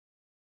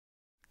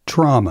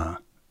Trauma,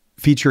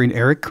 featuring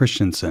Eric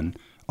Christensen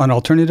on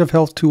Alternative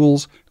Health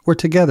Tools, where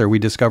together we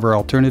discover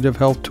alternative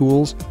health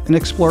tools and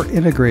explore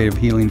integrative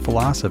healing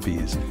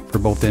philosophies for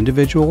both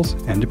individuals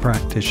and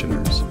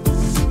practitioners.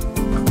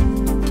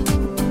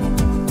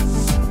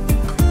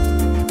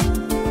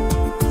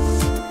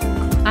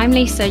 I'm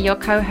Lisa, your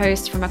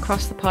co-host from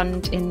across the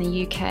pond in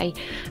the UK,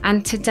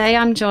 and today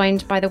I'm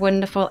joined by the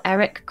wonderful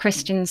Eric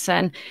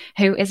Christensen,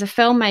 who is a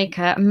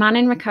filmmaker, man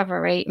in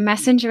recovery,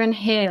 messenger and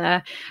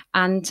healer,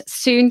 and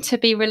soon to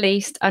be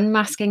released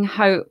Unmasking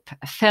Hope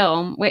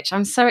film, which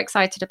I'm so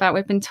excited about.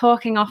 We've been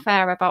talking off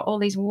air about all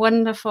these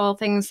wonderful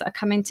things that are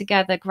coming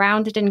together,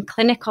 grounded in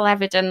clinical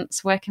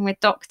evidence, working with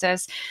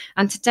doctors.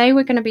 And today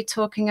we're going to be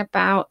talking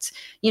about,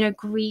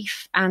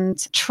 grief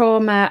and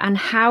trauma and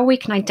how we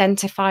can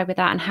identify with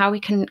that and how we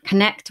can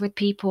connect with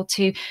people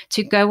to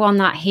go on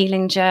that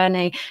healing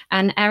journey.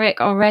 And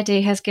Eric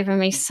already has given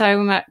me so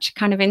much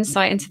kind of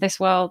insight into this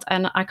world,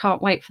 and I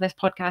can't wait for this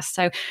podcast.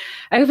 So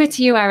over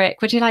to you,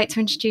 Eric. Would you like to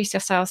introduce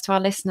yourselves to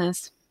our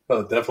listeners?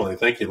 Oh, definitely.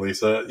 Thank you,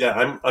 Lisa.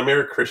 Yeah, I'm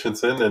Eric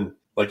Christensen, and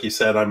like you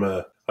said, I'm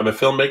a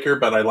filmmaker,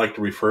 but I like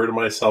to refer to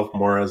myself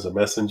more as a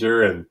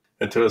messenger and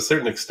to a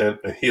certain extent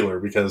a healer,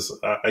 because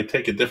I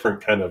take a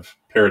different kind of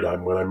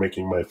paradigm when I'm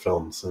making my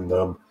films,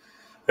 and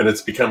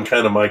it's become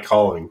kind of my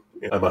calling.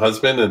 I'm a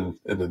husband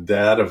and a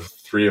dad of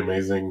three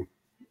amazing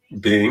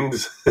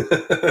beings.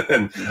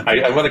 And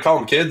I want to call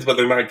them kids, but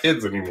they're not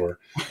kids anymore.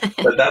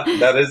 But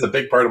that is a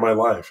big part of my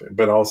life.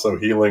 But also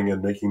healing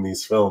and making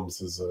these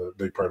films is a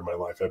big part of my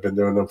life. I've been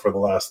doing them for the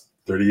last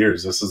 30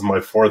 years. This is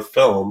my fourth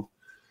film,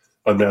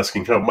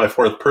 Unmasking Hope, my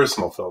fourth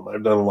personal film.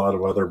 I've done a lot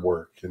of other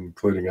work,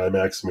 including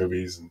IMAX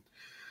movies and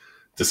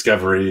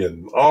Discovery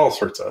and all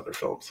sorts of other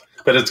films.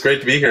 But it's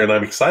great to be here, and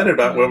I'm excited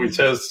about what we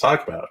chose to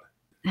talk about.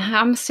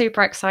 I'm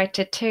super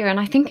excited too. And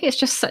I think it's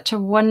just such a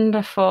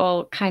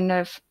wonderful kind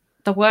of,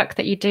 the work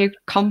that you do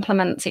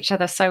complements each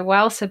other so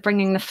well. So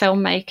bringing the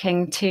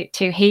filmmaking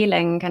to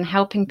healing and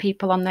helping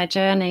people on their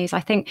journeys,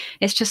 I think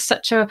it's just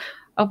such a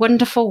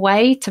wonderful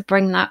way to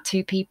bring that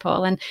to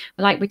people. And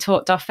like we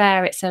talked off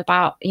air, it's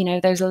about,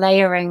 those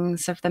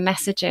layerings of the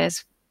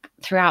messages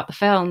throughout the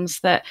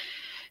films that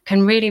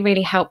can really,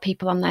 really help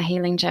people on their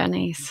healing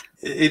journeys.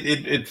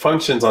 It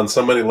functions on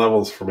so many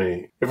levels for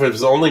me. If it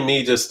was only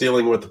me just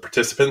dealing with the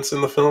participants in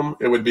the film,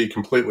 it would be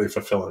completely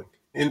fulfilling.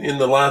 In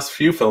the last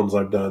few films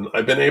I've done,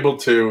 I've been able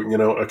to,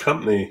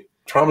 accompany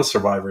trauma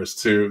survivors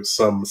to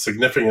some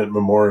significant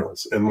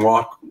memorials and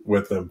walk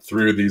with them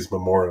through these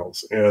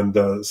memorials.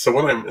 And so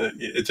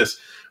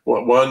when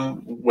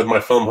one, with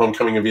my film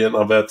Homecoming: A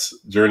Vietnam Vet's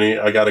Journey,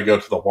 I got to go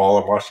to the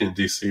wall in Washington,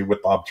 D.C.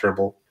 with Bob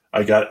Trimble.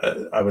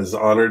 I was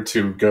honored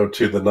to go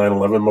to the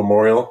 9/11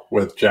 memorial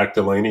with Jack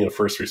Delaney, a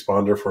first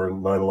responder for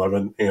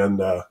 9/11,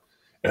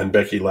 and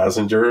Becky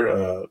Lazinger,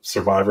 a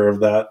survivor of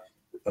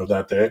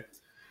that day.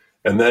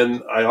 And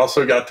then I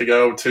also got to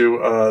go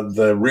to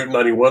the Route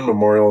 91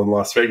 memorial in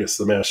Las Vegas,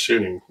 the mass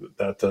shooting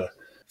that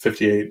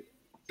 58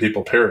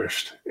 people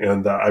perished.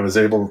 And I was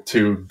able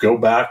to go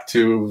back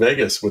to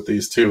Vegas with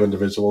these two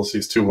individuals,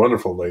 these two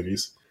wonderful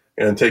ladies,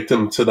 and take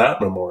them to that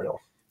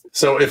memorial.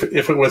 So if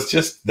it was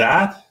just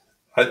that,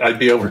 I'd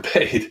be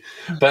overpaid,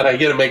 but I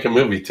get to make a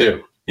movie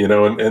too,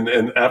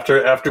 and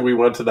after we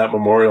went to that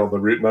memorial, the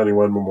Route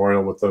 91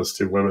 memorial with those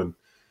two women,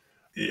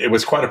 it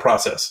was quite a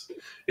process.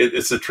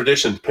 It's a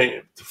tradition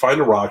to find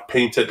a rock,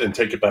 paint it, and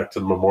take it back to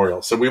the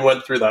memorial. So we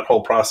went through that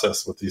whole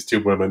process with these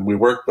two women. We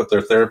worked with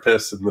their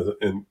therapists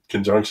in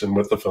conjunction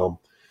with the film.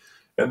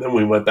 And then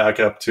we went back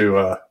up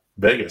to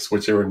Vegas,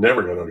 which they were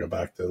never going to go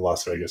back to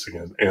Las Vegas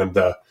again. And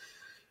the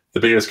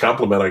biggest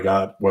compliment I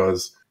got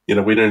was, we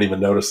didn't even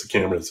notice the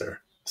cameras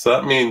there. So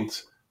that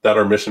means that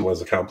our mission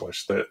was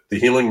accomplished, the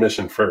healing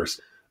mission first.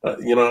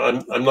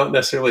 I'm not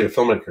necessarily a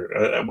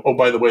filmmaker. Oh,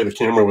 by the way, the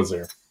camera was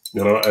there.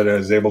 I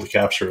was able to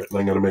capture it, and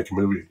I'm going to make a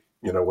movie,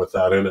 with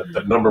that in it.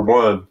 But number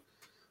one,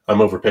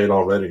 I'm overpaid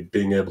already,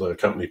 being able to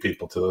accompany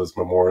people to those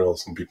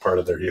memorials and be part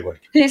of their healing.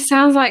 It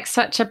sounds like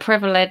such a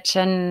privilege,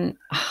 and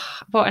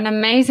what an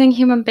amazing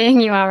human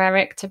being you are,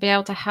 Eric, to be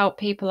able to help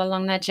people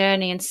along their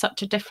journey in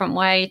such a different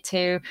way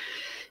to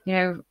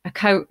a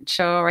coach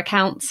or a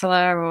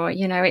counselor, or,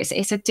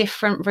 it's a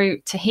different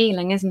route to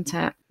healing, isn't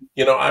it?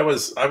 I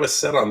was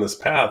set on this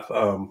path.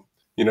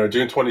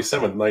 June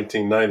 27th,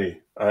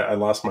 1990, I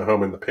lost my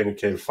home in the Painted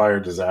Cave fire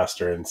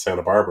disaster in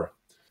Santa Barbara.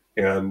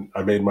 And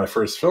I made my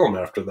first film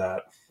after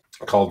that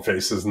called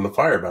Faces in the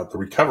Fire, about the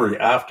recovery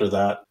after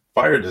that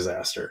fire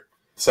disaster.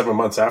 7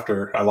 months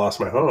after I lost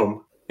my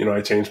home,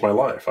 I changed my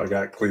life. I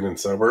got clean and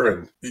sober,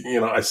 and,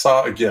 I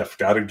saw a gift.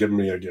 God had given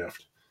me a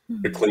gift,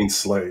 a clean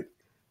slate.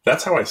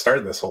 That's how I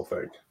started this whole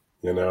thing,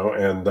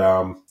 and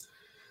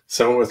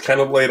so it was kind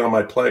of laid on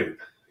my plate.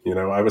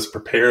 I was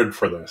prepared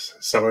for this.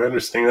 So I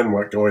understand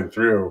what going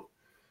through,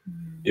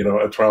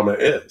 a trauma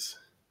is.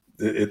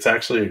 It's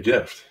actually a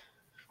gift.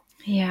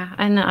 Yeah,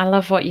 and I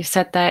love what you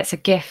said there. It's a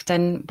gift,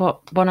 and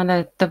one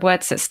of the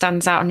words that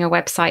stands out on your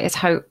website is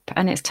hope,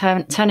 and it's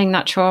turning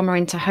that trauma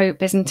into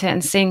hope, isn't it?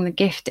 And seeing the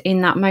gift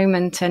in that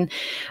moment. And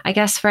I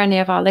guess for any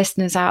of our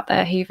listeners out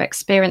there who've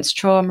experienced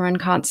trauma and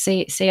can't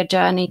see a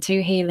journey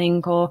to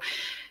healing, or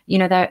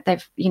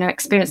they've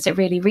experienced it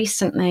really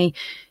recently,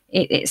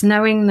 it's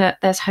knowing that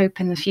there's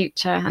hope in the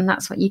future, and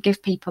that's what you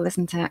give people,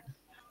 isn't it?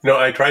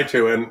 I try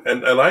to,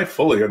 and I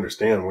fully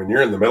understand when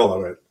you're in the middle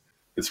of it,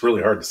 it's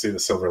really hard to see the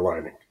silver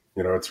lining.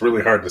 It's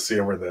really hard to see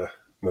over the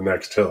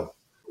next hill.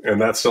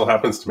 And that still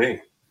happens to me,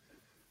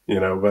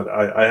 but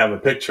I have a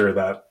picture of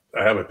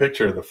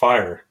the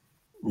fire,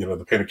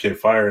 the Painted Cave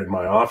fire in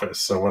my office.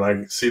 So when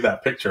I see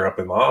that picture up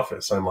in the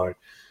office, I'm like,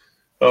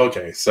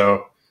 okay,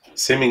 so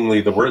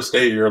seemingly the worst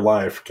day of your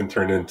life can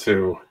turn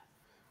into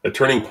a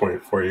turning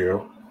point for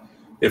you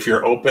if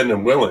you're open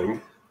and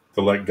willing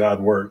to let God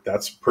work.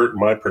 That's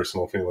my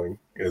personal feeling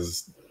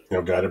is,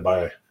 guided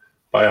by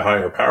a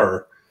higher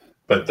power,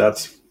 but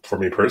that's for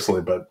me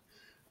personally. But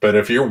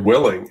if you're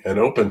willing and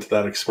open to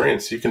that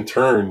experience, you can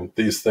turn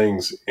these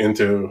things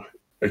into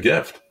a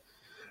gift.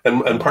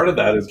 And part of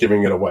that is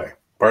giving it away.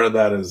 Part of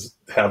that is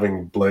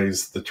having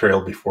blazed the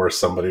trail before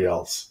somebody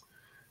else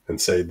and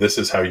say, this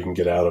is how you can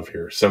get out of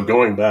here. So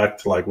going back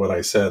to like what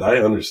I said, I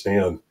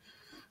understand,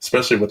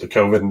 especially with the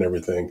COVID and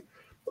everything,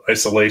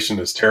 isolation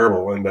is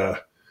terrible. And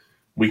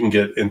we can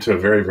get into a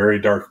very, very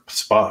dark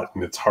spot,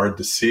 and it's hard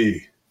to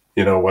see,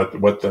 what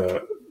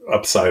the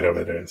upside of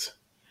it is.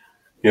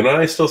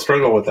 I still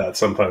struggle with that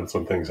sometimes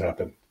when things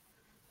happen.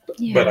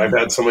 Yeah. But I've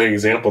had so many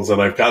examples,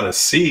 and I've got to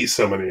see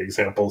so many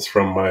examples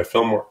from my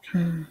film work.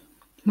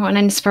 What an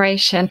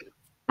inspiration.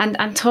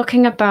 And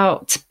talking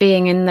about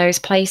being in those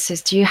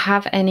places, do you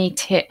have any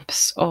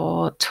tips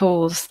or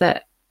tools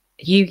that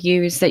you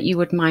use that you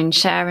wouldn't mind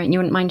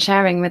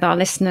sharing with our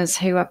listeners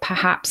who are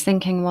perhaps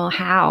thinking, well,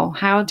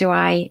 how do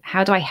I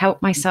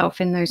help myself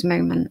in those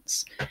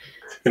moments?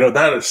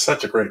 That is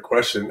such a great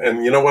question.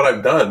 And what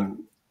I've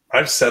done,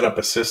 I've set up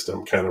a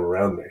system kind of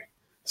around me.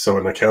 So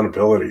an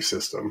accountability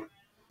system.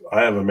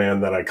 I have a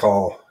man that I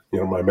call,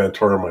 my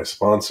mentor and my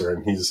sponsor,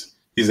 and he's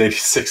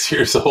 86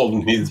 years old,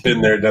 and he's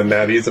been there, done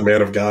that. He's a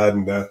man of God.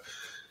 And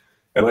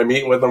I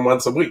meet with him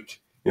once a week,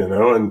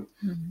 and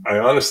I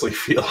honestly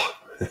feel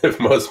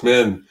if most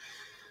men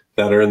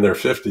that are in their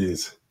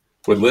 50s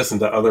would listen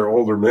to other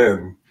older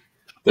men,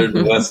 there'd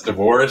be less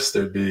divorce,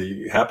 there'd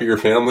be happier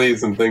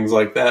families and things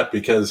like that,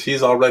 because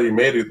he's already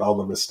made all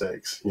the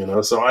mistakes,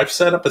 So I've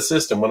set up a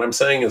system. What I'm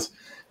saying is,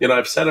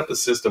 I've set up a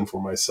system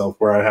for myself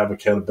where I have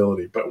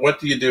accountability. But what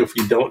do you do if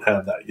you don't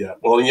have that yet?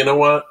 Well, you know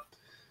what?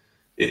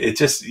 You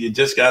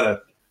just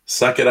gotta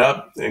suck it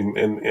up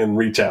and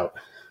reach out,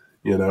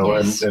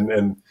 yes.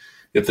 and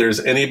if there's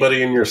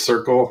anybody in your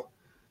circle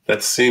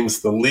that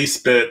seems the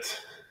least bit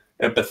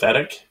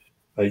empathetic,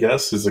 I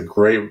guess is a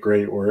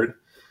great word,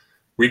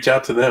 reach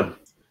out to them.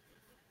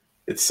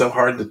 It's so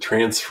hard to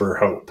transfer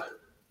hope,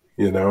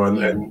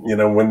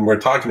 and when we're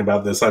talking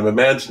about this, I'm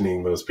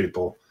imagining those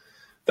people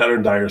that are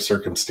in dire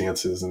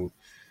circumstances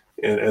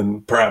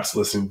and perhaps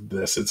listening to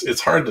this.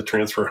 It's hard to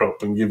transfer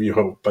hope and give you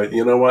hope, but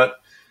you know what?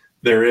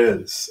 There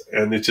is,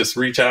 and it's just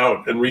reach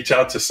out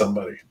to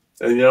somebody,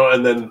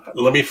 and then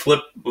let me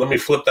flip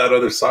that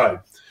other side,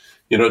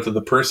 to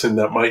the person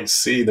that might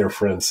see their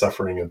friends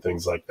suffering and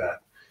things like that.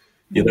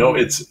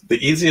 It's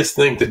the easiest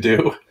thing to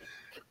do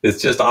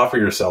is just offer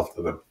yourself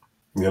to them,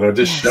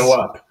 just yes. Show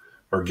up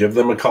or give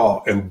them a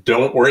call, and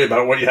don't worry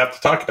about what you have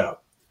to talk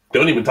about.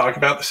 Don't even talk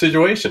about the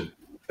situation.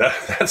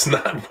 That's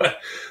not what,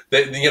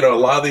 a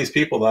lot of these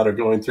people that are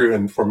going through,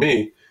 and for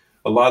me,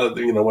 a lot of,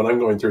 when I'm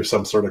going through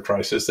some sort of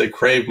crisis, they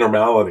crave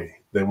normality.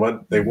 They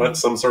want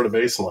some sort of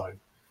baseline.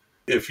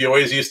 If you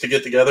always used to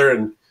get together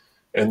and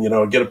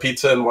get a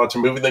pizza and watch a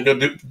movie, then go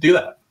do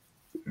that.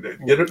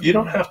 You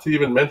don't have to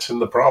even mention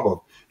the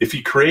problem. If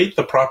you create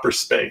the proper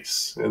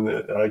space, and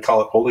I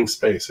call it holding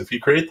space, if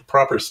you create the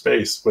proper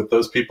space with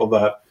those people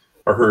that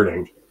are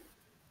hurting,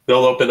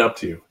 they'll open up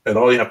to you, and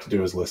all you have to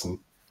do is listen.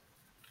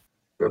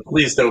 But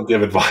please don't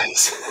give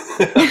advice.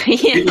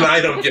 Even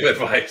I don't give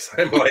advice.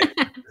 I'm like,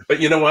 but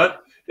you know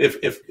what? If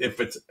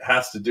it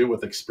has to do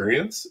with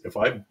experience, if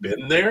I've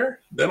been there,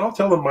 then I'll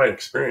tell them my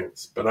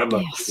experience. But I'm not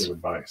going to give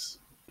advice.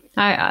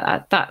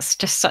 That's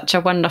just such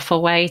a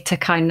wonderful way to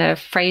kind of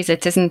phrase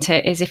it, isn't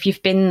it? Is if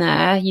you've been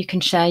there, you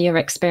can share your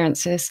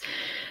experiences,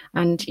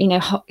 and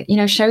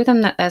show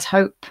them that there's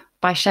hope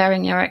by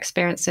sharing your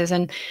experiences.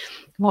 And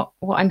what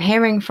I'm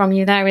hearing from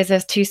you there is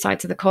there's two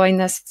sides of the coin.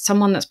 There's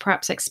someone that's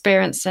perhaps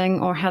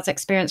experiencing or has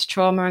experienced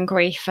trauma and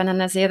grief, and then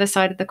there's the other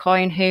side of the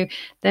coin who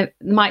there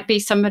might be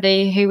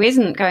somebody who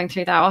isn't going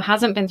through that or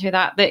hasn't been through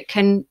that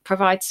can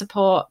provide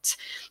support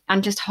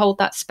and just hold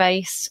that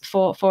space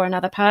for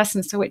another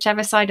person. So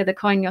whichever side of the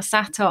coin you're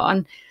sat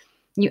on,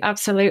 you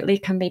absolutely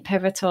can be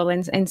pivotal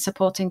in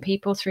supporting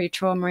people through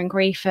trauma and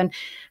grief. And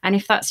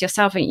if that's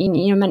yourself,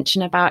 you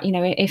mentioned about,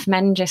 if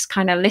men just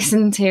kind of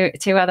listen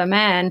to other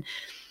men,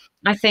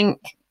 I think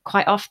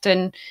quite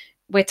often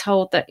we're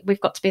told that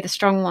we've got to be the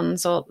strong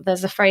ones, or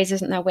there's a phrase,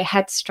 isn't there, we're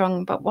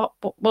headstrong. But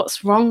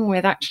what's wrong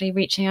with actually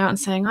reaching out and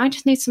saying, I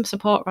just need some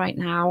support right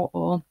now,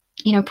 or,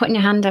 you know, putting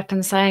your hand up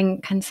and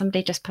saying, can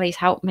somebody just please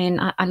help me?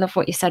 And I love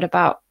what you said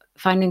about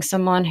finding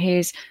someone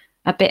who's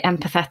a bit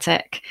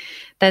empathetic.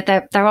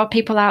 There are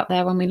people out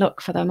there when we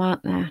look for them,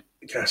 aren't there?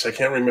 Gosh, I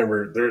can't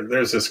remember.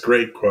 There's this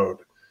great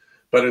quote,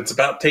 but it's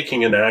about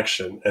taking an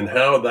action and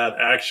how that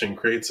action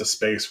creates a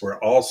space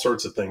where all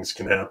sorts of things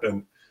can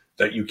happen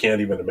that you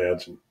can't even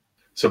imagine.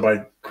 So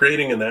by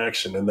creating an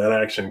action, and that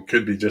action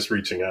could be just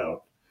reaching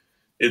out,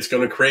 it's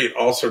going to create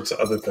all sorts of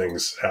other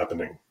things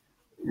happening,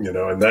 you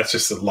know, and that's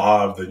just the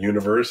law of the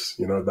universe.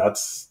 You know,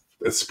 that's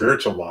a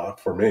spiritual law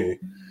for me,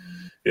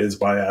 is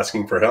by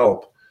asking for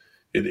help,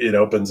 it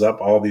opens up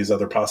all these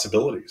other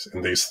possibilities,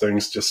 and these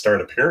things just start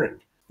appearing.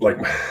 Like,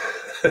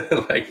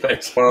 like my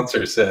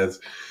sponsor says,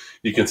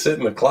 you can sit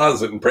in the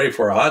closet and pray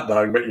for a hot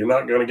dog, but you're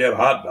not going to get a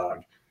hot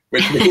dog,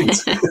 which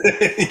means,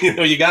 you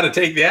know, you got to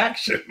take the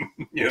action,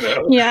 you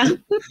know? Yeah.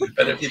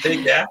 But if you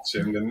take the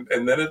action,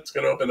 and then it's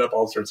going to open up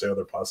all sorts of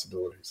other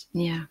possibilities.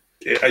 Yeah.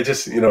 I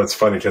just, you know, it's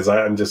funny because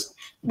I'm just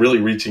really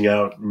reaching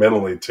out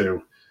mentally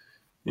to,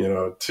 you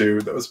know, to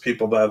those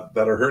people that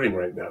are hurting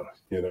right now.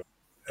 You know,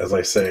 as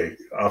I say,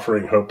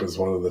 offering hope is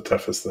one of the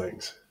toughest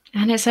things.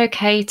 And it's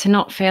okay to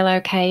not feel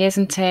okay,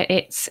 isn't it?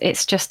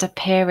 It's just a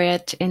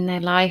period in their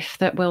life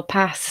that will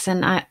pass.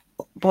 And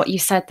what you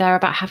said there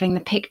about having the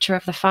picture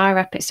of the fire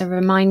up, it's a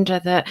reminder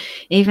that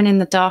even in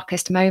the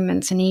darkest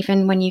moments, and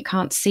even when you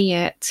can't see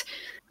it,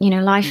 you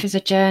know, life is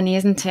a journey,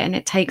 isn't it? And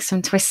it takes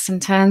some twists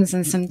and turns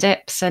and some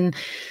dips, and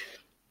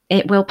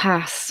it will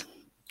pass.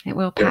 It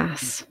will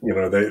pass. You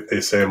know,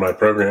 they say in my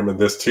program, and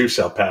this too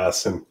shall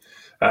pass. And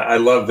I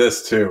love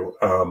this too.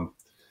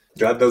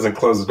 God doesn't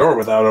close the door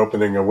without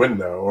opening a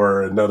window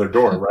or another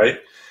door, right?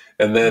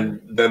 And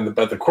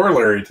but the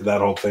corollary to that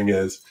whole thing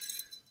is,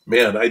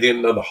 man, I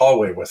didn't know the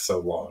hallway was so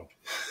long.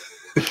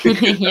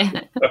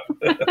 Yeah.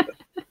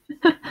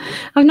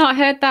 I've not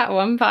heard that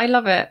one, but I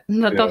love it.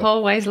 The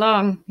hallway's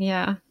long.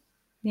 Yeah.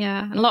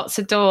 Yeah. And lots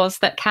of doors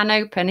that can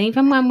open,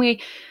 even when we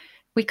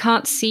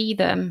can't see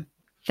them,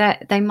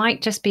 that they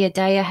might just be a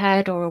day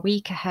ahead or a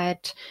week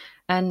ahead.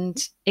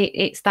 And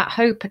it's that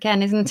hope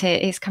again, isn't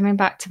it? It's coming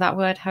back to that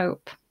word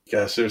hope.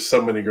 Gosh, there's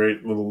so many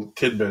great little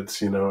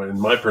tidbits, you know, in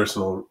my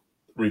personal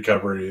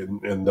recovery,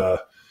 and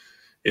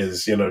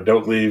is, you know,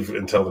 don't leave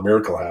until the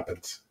miracle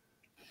happens,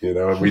 you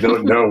know, and we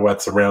don't know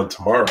what's around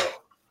tomorrow.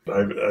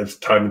 I've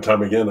time and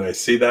time again, I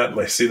see that, and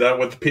I see that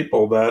with the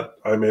people that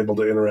I'm able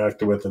to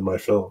interact with in my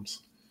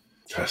films.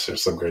 Gosh,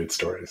 there's some great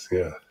stories.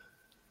 Yeah.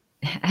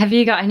 Have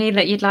you got any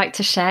that you'd like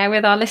to share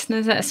with our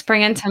listeners that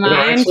spring into mind? You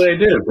know, actually, I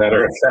do,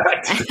 matter of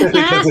fact,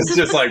 because it's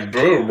just like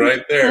boom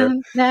right there.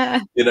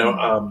 You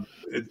know,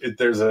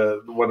 there's a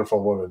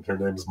wonderful woman. Her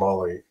name's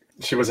Molly.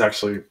 She was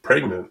actually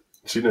pregnant.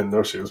 She didn't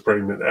know she was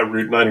pregnant at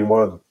Route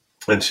 91.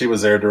 And she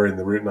was there during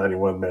the Route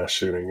 91 mass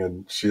shooting,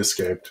 and she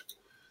escaped,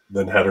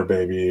 then had her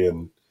baby.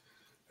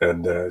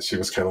 And she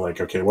was kind of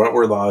like, okay, what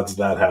were the odds of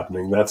that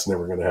happening? That's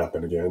never going to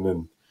happen again.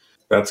 And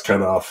that's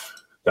kind of off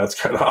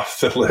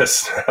the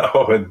list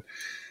now. And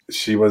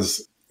she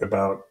was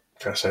about,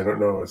 gosh, I don't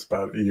know, it was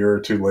about a year or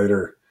two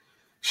later,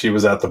 she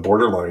was at the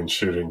Borderline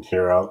shooting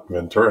here out in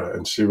Ventura,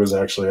 and she was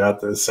actually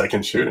at the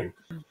second shooting.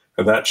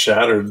 And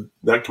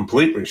that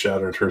completely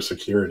shattered her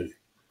security.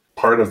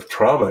 Part of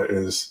trauma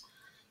is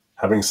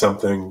having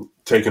something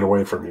taken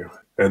away from you.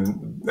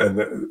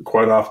 And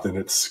quite often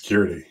it's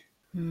security.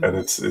 And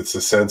it's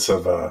a sense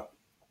of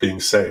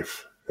being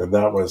safe. And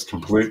that was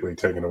completely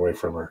taken away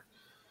from her.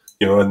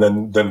 You know, and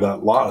then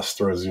that loss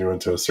throws you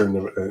into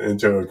an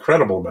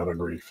incredible amount of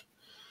grief.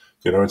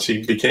 You know, and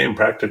she became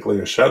practically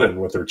a shut-in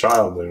with her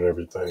child and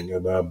everything.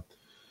 And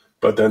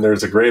but then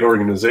there's a great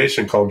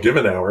organization called Give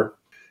an Hour.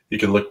 You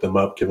can look them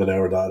up,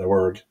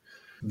 giveanhour.org.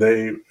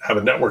 They have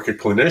a network of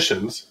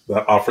clinicians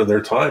that offer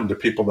their time to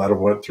people that have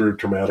went through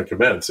traumatic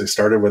events. They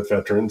started with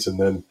veterans, and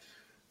then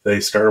they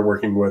started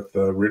working with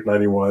Route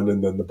 91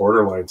 and then the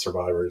Borderline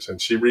survivors.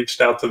 And she reached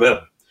out to them.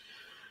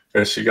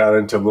 And she got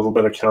into a little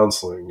bit of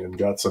counseling and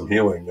got some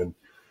healing.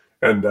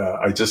 And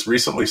I just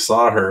recently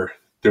saw her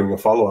doing a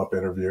follow-up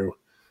interview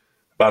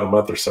about a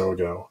month or so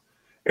ago.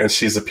 And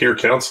she's a peer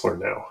counselor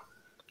now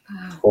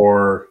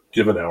for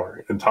Give an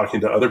Hour, and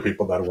talking to other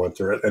people that went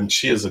through it. And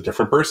she is a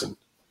different person.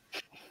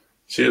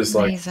 She is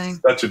amazing.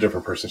 Like such a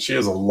different person. She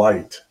is a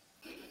light,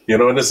 you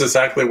know, and it's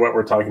exactly what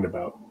we're talking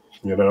about.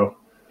 You know,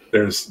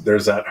 there's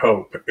that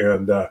hope.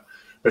 And,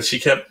 but she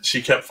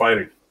kept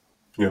fighting,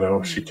 you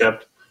know,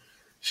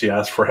 she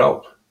asked for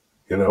help,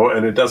 you know,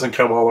 and it doesn't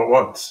come all at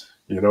once,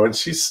 you know, and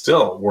she's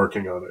still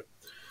working on it.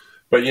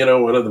 But, you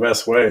know, one of the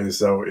best ways,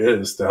 though,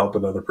 is to help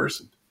another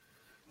person.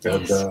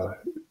 And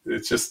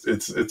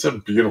it's a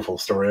beautiful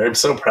story. I'm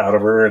so proud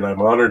of her, and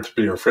I'm honored to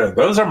be her friend.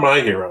 Those are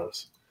my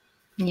heroes.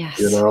 Yes.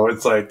 You know,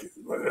 it's like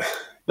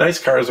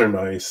nice cars are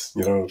nice,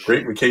 you know,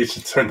 great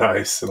vacations are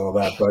nice and all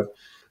that.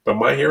 But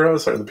my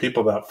heroes are the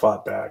people that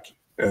fought back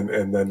and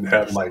then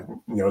had, like,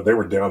 you know, they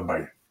were down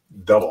by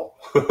double.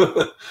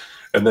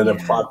 and then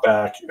have fought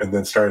back and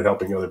then started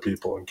helping other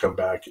people and come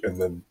back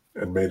and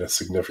made a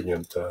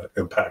significant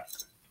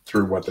impact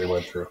through what they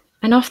went through.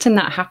 And often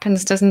that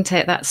happens, doesn't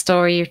it? That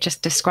story you've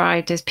just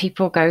described is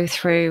people go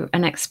through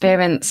an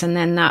experience and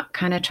then that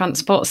kind of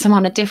transports them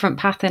on a different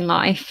path in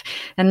life.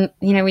 And,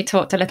 we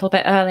talked a little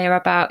bit earlier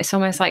about it's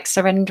almost like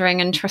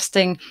surrendering and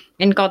trusting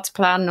in God's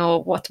plan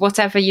or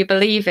whatever you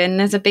believe in.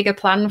 There's a bigger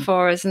plan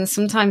for us. And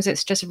sometimes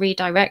it's just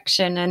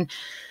redirection. And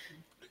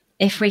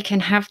if we can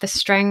have the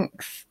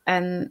strength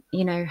and,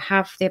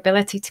 have the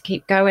ability to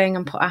keep going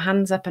and put our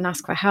hands up and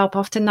ask for help,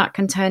 often that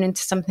can turn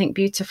into something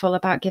beautiful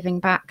about giving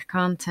back,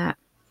 can't it?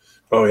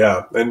 Oh,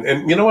 yeah.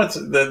 And you know what's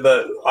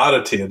the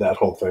oddity of that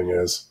whole thing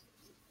is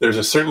there's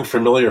a certain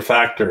familiar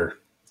factor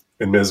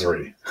in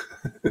misery.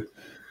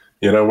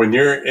 When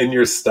you're in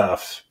your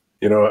stuff,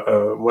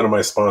 one of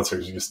my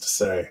sponsors used to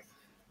say,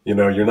 you're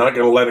not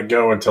going to let it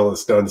go until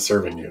it's done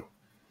serving you.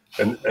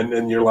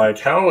 And you're like,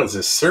 how is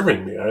this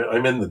serving me?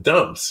 I'm in the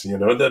dumps, and you're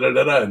not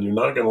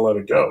going to let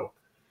it go.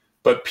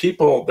 But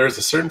people, there's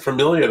a certain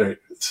familiarity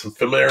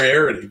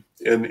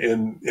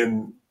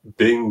in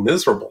being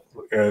miserable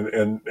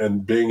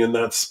and being in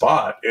that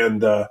spot.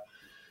 And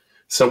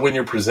so when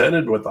you're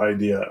presented with the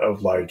idea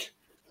of, like,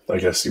 I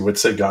guess you would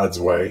say God's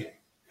way,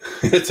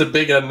 it's a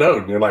big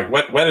unknown. You're like,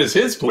 what is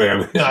his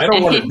plan? I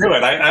don't want to do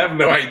it. I have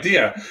no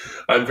idea.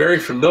 I'm very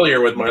familiar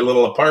with my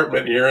little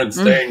apartment here and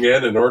staying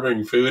in and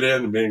ordering food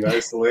in and being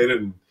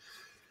isolated.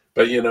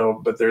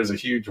 But there's a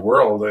huge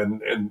world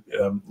and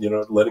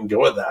letting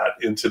go of that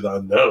into the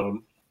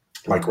unknown,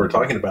 like we're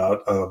talking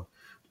about,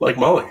 like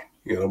Molly.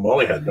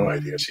 Molly had no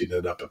idea she'd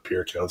end up a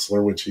peer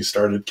counselor when she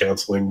started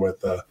counseling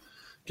with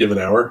Give an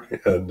Hour,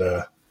 and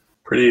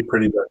pretty.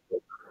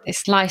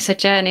 It's life's a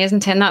journey,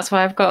 isn't it? And that's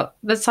why I've got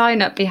the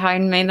sign up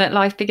behind me that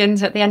life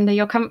begins at the end of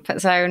your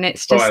comfort zone.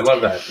 It's just, I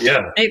love that.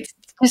 Yeah, it's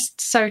just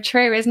so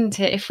true, isn't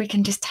it? If we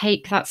can just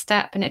take that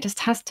step, and it just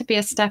has to be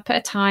a step at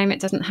a time. It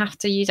doesn't have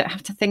to. You don't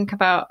have to think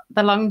about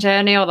the long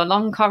journey or the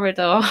long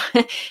corridor.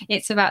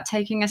 It's about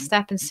taking a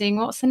step and seeing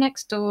what's the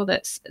next door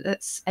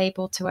that's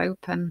able to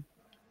open.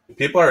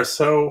 People are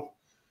so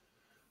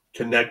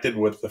connected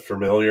with the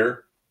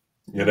familiar,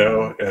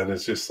 and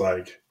it's just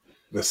like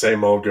the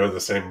same old, go to the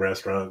same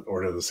restaurant,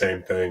 order the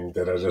same thing,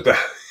 and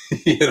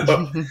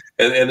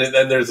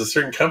there's a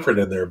certain comfort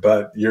in there.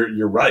 But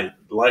you're right,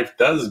 life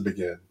does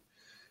begin.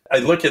 I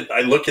look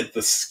at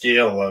the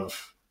scale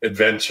of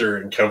adventure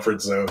and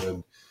comfort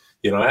zone,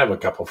 and I have a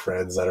couple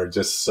friends that are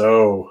just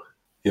so,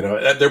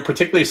 they're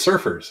particularly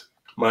surfers.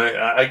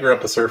 I grew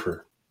up a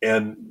surfer,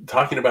 and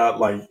talking about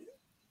like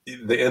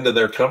the end of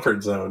their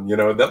comfort zone,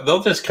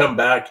 they'll just come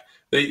back.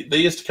 They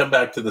used to come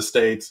back to the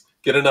States,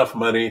 get enough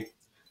money,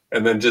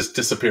 and then just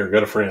disappear,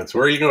 go to France.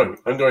 Where are you going?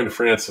 I'm going to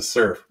France to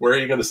surf. Where are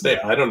you going to stay?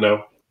 I don't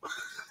know.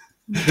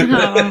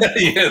 And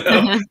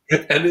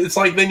it's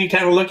like, then you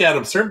kind of look at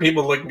them. Certain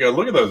people look and go,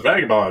 look at those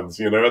vagabonds.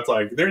 It's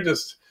like, they're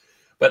just,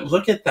 but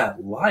look at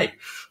that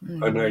life.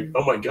 I'm like,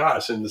 oh my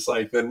gosh. And it's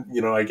like, then,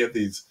 I get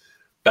these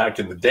back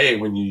in the day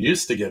when you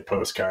used to get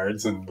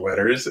postcards and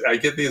letters, I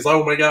get these,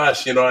 oh my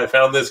gosh, I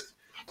found this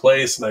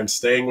place and I'm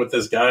staying with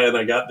this guy and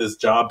I got this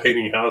job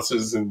painting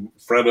houses in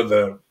front of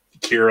the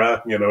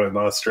Kira, in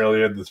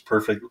Australia, this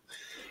perfect,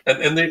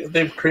 and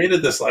they've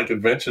created this like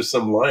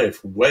adventuresome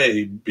life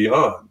way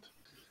beyond.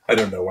 I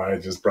don't know why I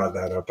just brought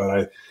that up,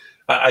 but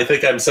I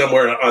think I'm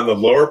somewhere on the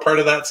lower part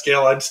of that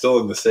scale. I'm still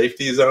in the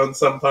safety zone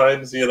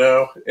sometimes,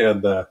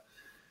 and to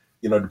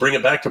bring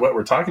it back to what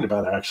we're talking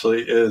about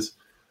actually is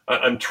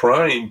I'm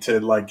trying to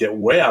like get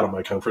way out of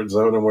my comfort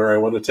zone and where I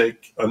want to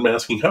take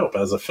Unmasking Hope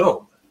as a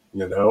film,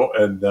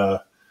 and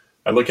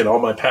I look at all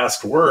my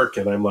past work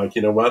and I'm like,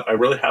 you know what, I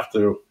really have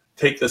to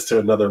take this to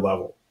another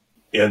level.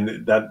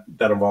 And that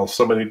involves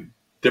so many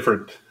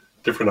different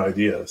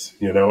ideas,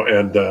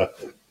 and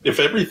if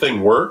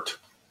everything worked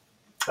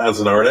as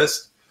an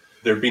artist,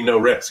 there'd be no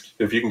risk.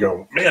 If you can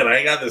go, man,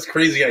 I got this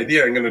crazy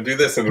idea, I'm going to do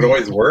this, and it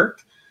always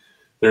worked,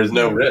 there's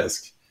no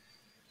risk.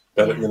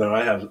 But,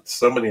 I have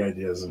so many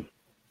ideas and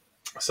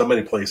so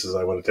many places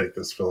I want to take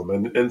this film.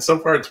 And so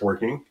far it's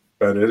working,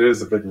 but it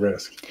is a big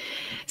risk.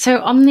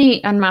 So on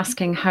the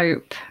Unmasking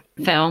Hope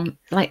film,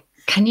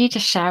 can you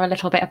just share a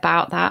little bit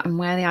about that and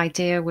where the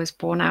idea was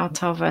born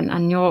out of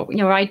and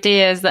your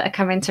ideas that are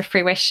coming to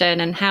fruition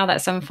and how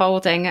that's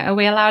unfolding? Are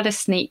we allowed a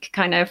sneak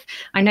kind of,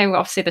 I know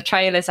obviously the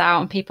trailer's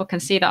out and people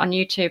can see that on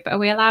YouTube, but are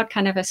we allowed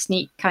kind of a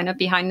sneak kind of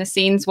behind the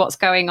scenes, what's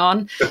going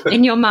on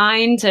in your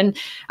mind and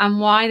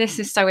why this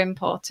is so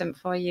important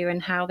for you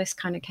and how this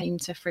kind of came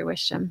to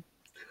fruition?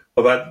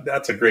 Well,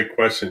 that's a great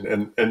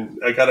question. And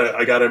I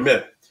gotta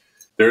admit,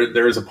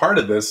 there is a part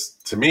of this,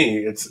 to me,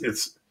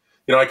 it's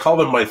I call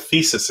them my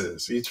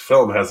theses. Each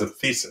film has a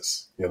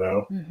thesis,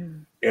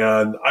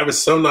 and I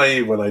was so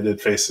naive when I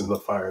did Face in the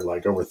Fire,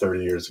 like over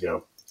 30 years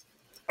ago.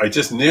 I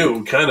just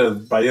knew kind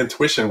of by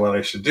intuition what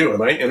I should do.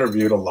 And I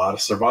interviewed a lot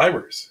of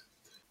survivors,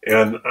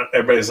 and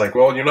everybody's like,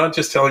 well, you're not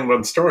just telling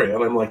one story.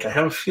 And I'm like, I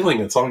have a feeling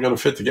it's all going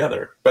to fit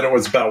together. But it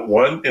was about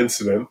one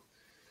incident,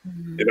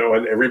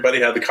 and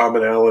everybody had the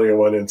commonality of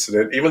one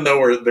incident, even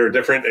though they're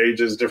different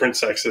ages, different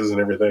sexes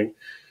and everything.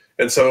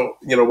 And so,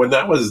 when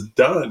that was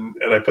done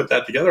and I put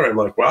that together, I'm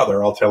like, wow,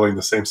 they're all telling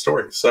the same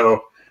story.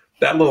 So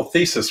that little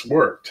thesis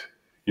worked,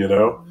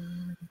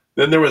 Then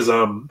there was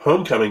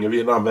Homecoming, a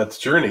Vietnam Vet's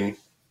Journey,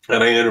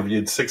 and I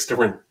interviewed 6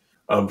 different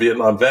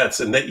Vietnam vets,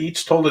 and they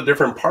each told a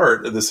different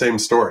part of the same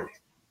story.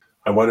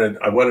 I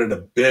wanted a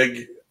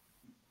big,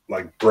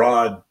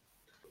 broad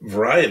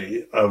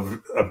variety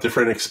of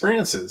different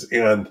experiences.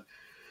 And,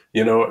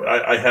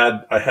 I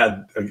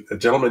had a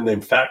gentleman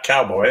named Fat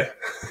Cowboy,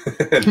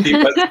 and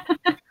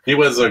he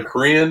was a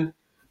Korean,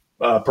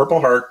 Purple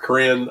Heart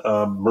Korean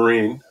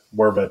Marine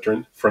war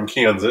veteran from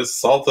Kansas,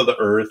 salt of the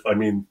earth. I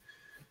mean,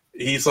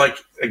 he's like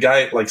a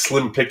guy like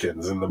Slim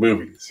Pickens in the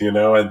movies,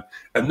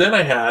 and then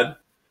I had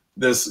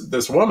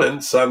this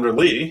woman, Sandra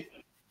Lee,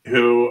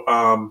 who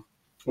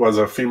was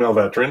a female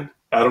veteran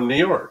out of New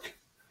York.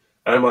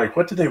 And I'm like,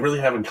 what did they really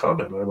have in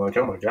common? And I'm like,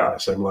 oh my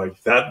gosh. I'm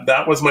like,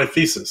 that was my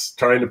thesis,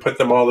 trying to put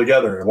them all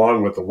together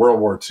along with the World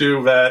War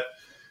II vet,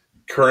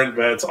 current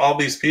vets, all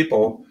these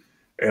people.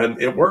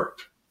 And it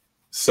worked.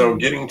 So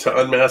getting to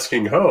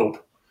Unmasking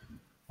Hope,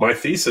 my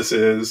thesis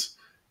is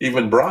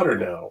even broader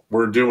now.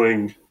 We're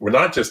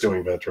not just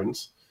doing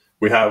veterans.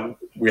 We have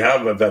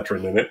a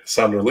veteran in it,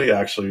 Sandra Lee.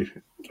 Actually,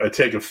 I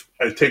take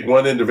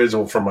one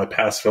individual from my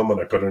past film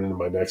and I put it into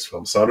my next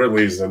film. Sandra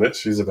Lee's in it;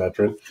 she's a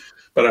veteran.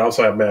 But I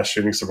also have mass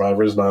shooting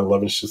survivors,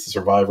 9/11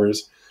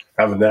 survivors.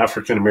 I have an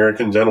African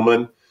American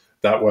gentleman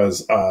that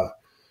was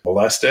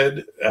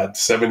molested at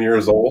 7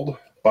 years old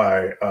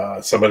by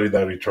somebody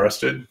that he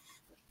trusted.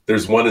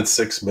 There's 1 in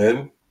 6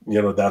 men,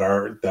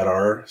 that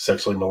are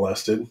sexually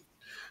molested.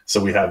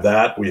 So we have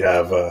that. We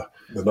have the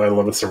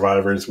 9/11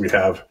 survivors. We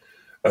have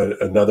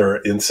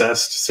another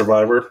incest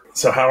survivor.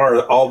 So how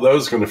are all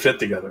those going to fit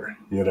together?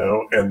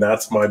 And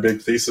that's my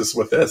big thesis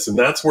with this. And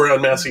that's where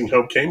Unmasking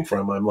Hope came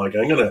from. I'm like,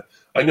 I'm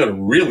gonna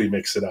really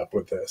mix it up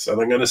with this,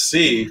 and I'm gonna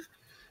see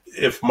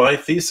if my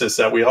thesis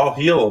that we all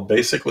heal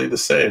basically the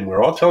same.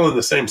 We're all telling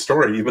the same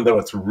story, even though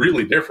it's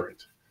really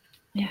different.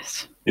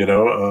 Yes.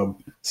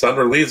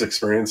 Sandra Lee's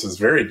experience is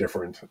very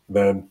different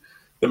than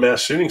the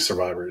mass shooting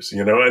survivors,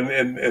 and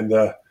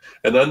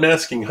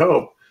Unmasking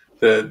Hope,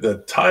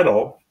 the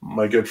title,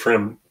 my good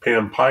friend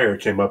Pam Pyre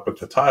came up with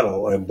the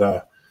title, and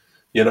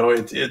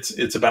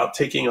it's about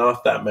taking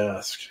off that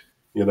mask,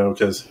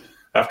 because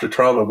after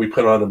trauma we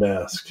put on a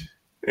mask,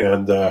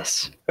 and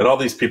and all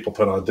these people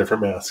put on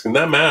different masks, and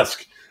that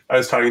mask, I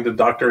was talking to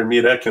Dr.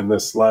 Amit Ekin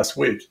this last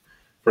week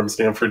from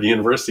Stanford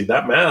University.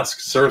 That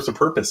mask serves a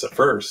purpose at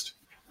first.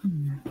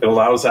 It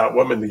allows that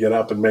woman to get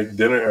up and make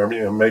dinner,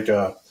 or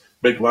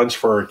make lunch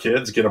for her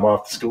kids, get them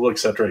off to school, et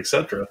cetera,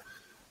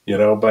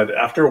 but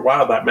after a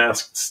while that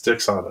mask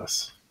sticks on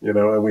us,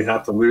 and we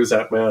have to lose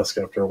that mask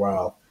after a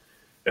while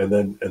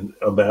and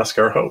unmask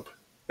our hope.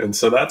 And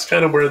so that's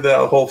kind of where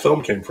the whole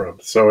film came from.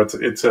 So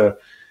it's a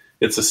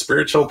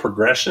spiritual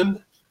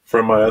progression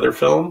from my other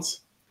films,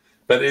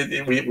 but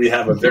we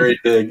have a very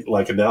big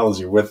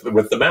analogy with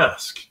the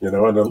mask,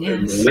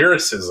 and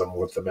lyricism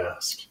with the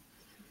mask.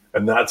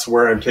 And that's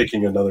where I'm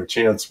taking another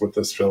chance with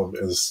this film,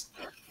 is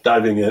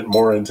diving it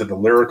more into the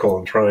lyrical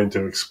and trying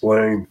to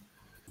explain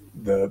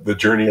the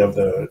journey of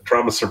the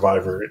trauma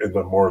survivor in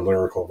a more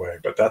lyrical way.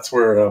 But that's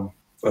where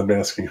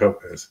Unmasking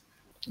Hope is.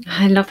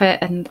 I love it.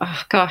 And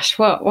oh gosh,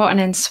 what an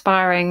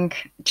inspiring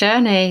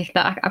journey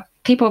that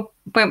people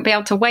won't be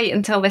able to wait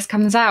until this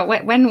comes out.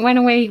 When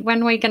are we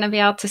going to be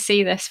able to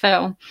see this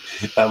film?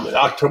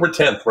 October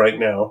 10th right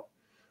now,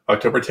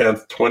 October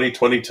 10th,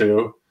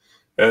 2022.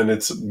 And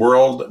it's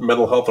World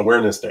Mental Health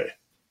Awareness Day.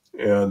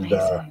 And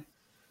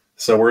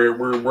so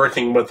we're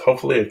working with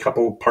hopefully a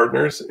couple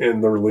partners in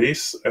the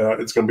release.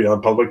 It's going to be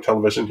on public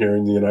television here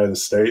in the United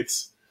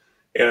States,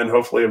 and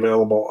hopefully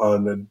available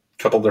on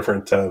a couple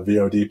different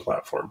VOD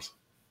platforms.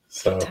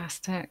 So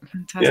fantastic.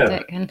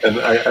 Yeah. And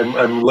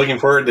I'm looking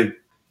forward to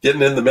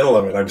getting in the middle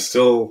of it. I'm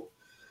still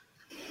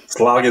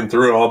slogging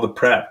through all the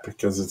prep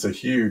because it's a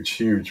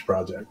huge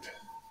project.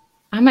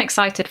 I'm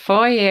excited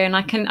for you, and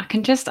I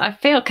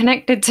feel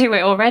connected to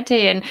it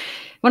already. And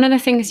one of the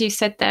things you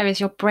said there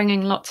is you're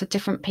bringing lots of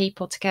different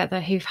people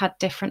together who've had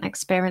different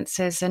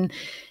experiences. And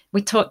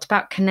we talked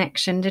about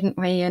connection, didn't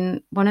we?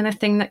 And one of the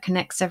things that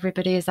connects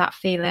everybody is that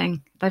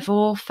feeling. They've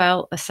all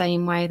felt the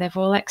same way. They've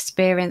all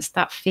experienced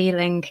that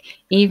feeling,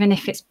 even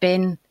if it's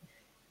been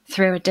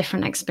through a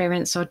different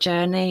experience or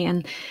journey.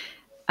 And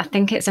I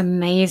think it's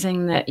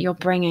amazing that you're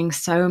bringing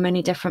so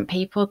many different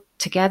people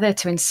together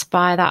to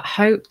inspire that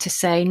hope, to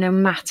say no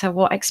matter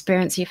what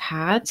experience you've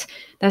had,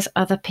 there's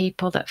other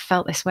people that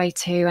felt this way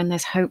too, and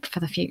there's hope for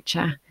the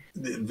future.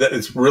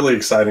 It's really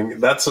exciting.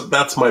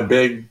 That's my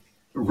big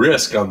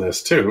risk on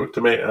this too.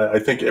 I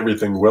think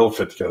everything will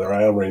fit together.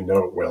 I already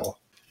know it will.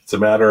 It's a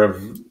matter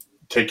of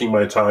taking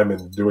my time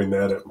and doing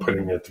that and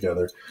putting it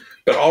together.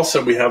 But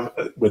also we have,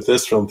 with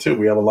this film too,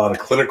 we have a lot of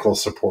clinical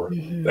support.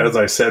 Mm-hmm. As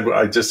I said,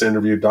 I just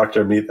interviewed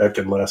Dr. Amit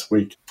Ekin last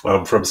week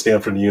from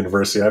Stanford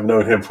University. I've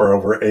known him for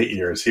over 8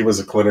 years. He was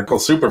a clinical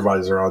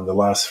supervisor on the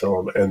last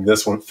film and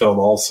this film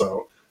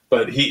also.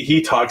 But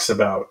he talks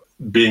about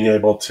being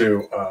able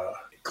to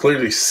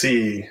clearly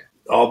see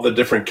all the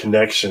different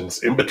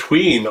connections in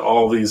between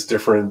all these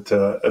different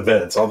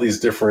events, all these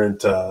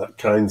different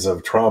kinds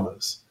of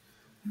traumas.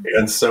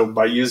 And so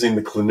by using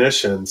the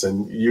clinicians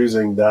and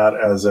using that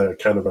as a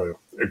kind of a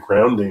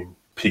grounding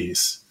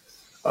piece,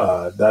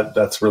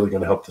 that's really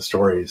going to help the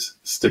stories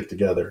stick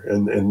together.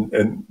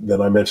 And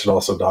then I mentioned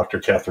also Dr.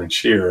 Catherine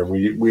Shear,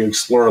 and we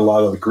explore a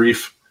lot of the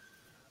grief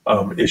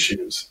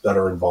issues that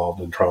are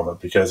involved in trauma,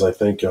 because I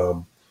think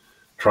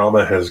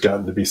trauma has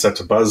gotten to be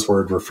such a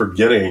buzzword. We're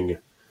forgetting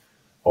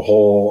a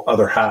whole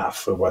other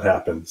half of what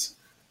happens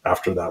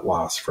after that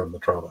loss from the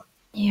trauma.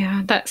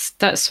 Yeah, that's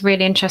a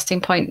really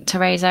interesting point to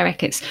raise,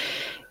 Eric. It's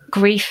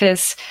grief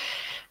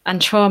and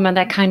trauma,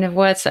 they're kind of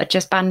words that are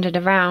just bandied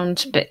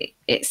around, but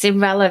it's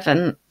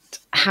irrelevant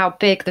how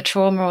big the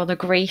trauma or the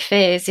grief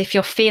is. If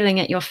you're feeling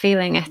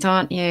it,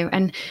 aren't you?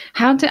 And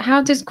how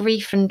does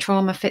grief and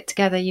trauma fit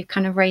together? You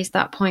kind of raised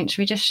that point.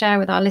 Should we just share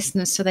with our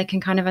listeners so they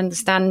can kind of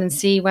understand and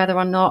see whether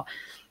or not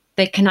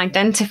they can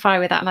identify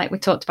with that, like we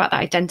talked about,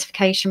 that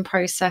identification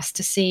process,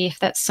 to see if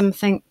that's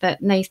something that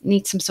they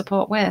need some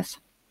support with?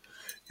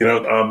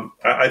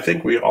 I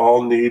think we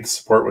all need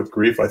support with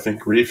grief. I think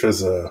grief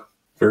is a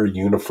very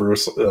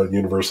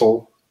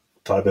universal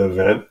type of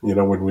event,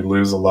 when we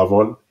lose a loved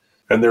one.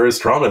 And there is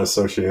trauma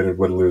associated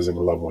with losing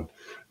a loved one.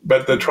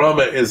 But the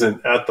trauma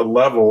isn't at the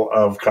level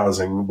of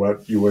causing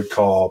what you would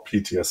call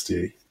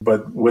PTSD.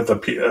 But with a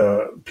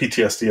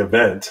PTSD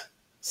event,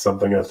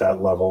 something at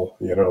that level,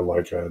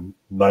 like a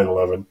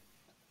 9/11,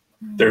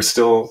 there's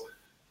still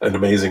an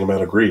amazing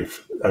amount of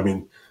grief. I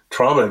mean,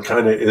 trauma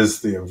kind of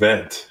is the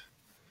event,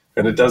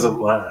 and it doesn't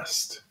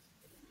last.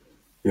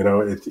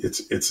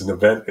 It's an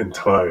event in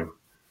time.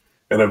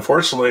 And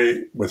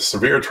unfortunately, with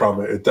severe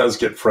trauma, it does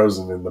get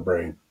frozen in the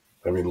brain.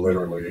 I mean,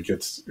 literally, it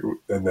gets,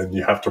 and then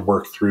you have to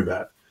work through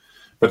that.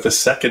 But the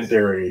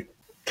secondary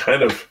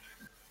kind of,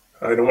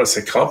 I don't want to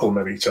say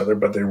complement each other,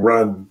 but they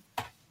run,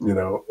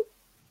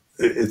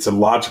 it's a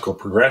logical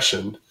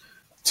progression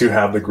to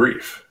have the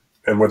grief.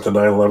 And with the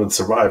 9/11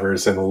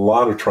 survivors and a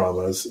lot of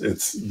traumas,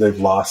 they've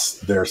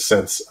lost their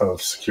sense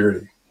of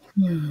security.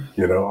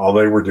 All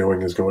they were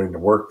doing is going to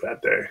work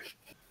that day,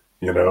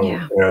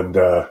 Yeah.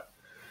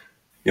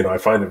 And, I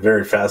find it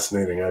very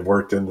fascinating. I've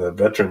worked in the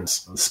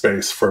veterans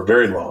space for a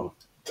very long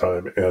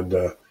time. And,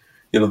 the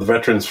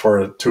veterans,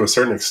 to a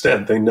certain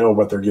extent, they know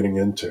what they're getting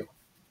into.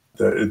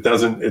 It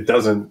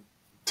doesn't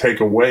take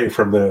away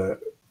from the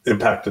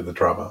impact of the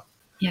trauma.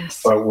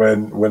 Yes. But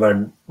when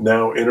I'm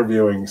now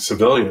interviewing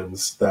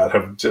civilians that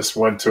have just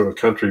went to a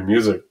country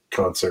music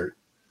concert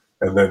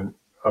and then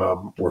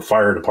were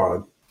fired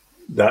upon,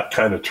 that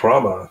kind of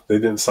trauma, they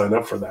didn't sign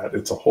up for that.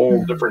 It's a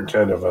whole different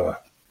kind of a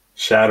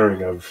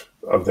shattering of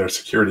their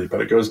security.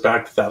 But it goes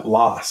back to that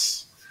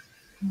loss.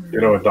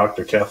 And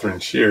Dr. Catherine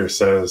Shear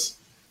says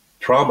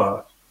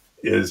trauma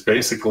is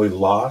basically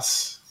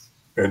loss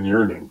and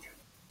yearning.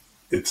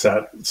 It's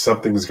that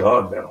something's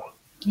gone now.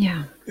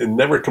 Yeah. It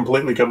never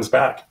completely comes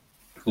back.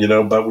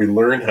 But we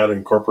learn how to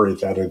incorporate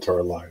that into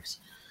our lives.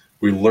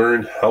 We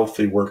learn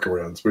healthy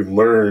workarounds. We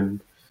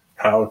learn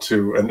how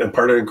to, and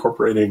part of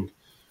incorporating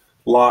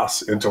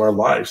loss into our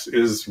lives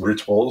is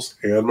rituals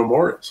and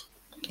memorials.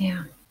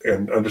 Yeah.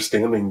 And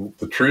understanding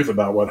the truth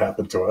about what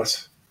happened to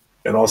us,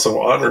 and also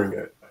honoring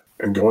it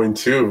and going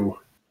to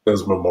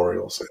those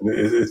memorials. And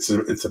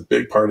it's a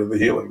big part of the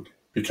healing,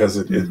 because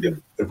it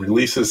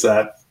releases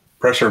that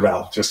pressure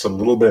valve just a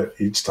little bit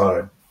each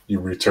time you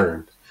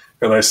return.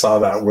 And I saw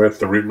that with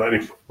the Route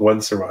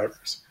 91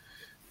 survivors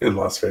in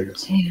Las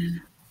Vegas. Yeah.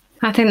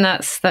 I think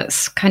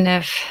that's kind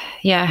of,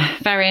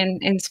 very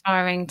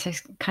inspiring to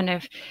kind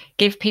of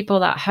give people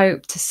that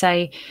hope, to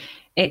say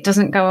it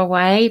doesn't go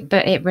away,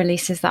 but it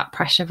releases that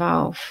pressure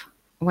valve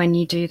when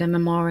you do the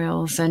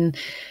memorials. And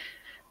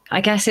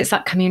I guess it's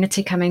that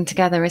community coming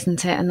together,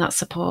 isn't it? And that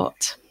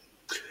support.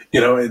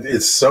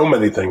 It's so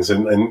many things.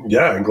 And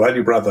I'm glad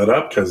you brought that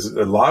up, because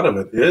a lot of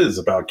it is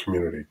about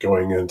community,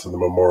 going into the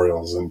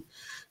memorials and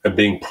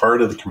being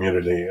part of the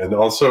community, and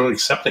also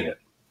accepting it.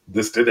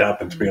 This did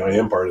happen to me. I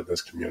am part of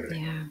this community.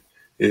 Yeah.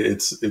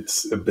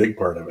 It's a big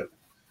part of it.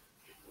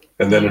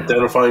 And then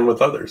identifying with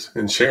others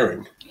and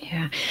sharing.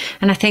 Yeah.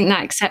 And I think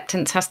that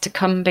acceptance has to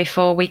come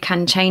before we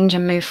can change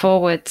and move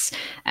forwards.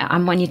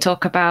 And when you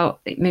talk about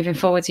moving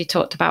forwards, you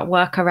talked about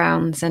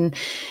workarounds, and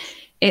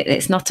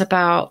it's not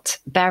about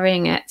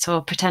burying it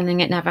or pretending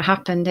it never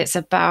happened. It's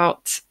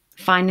about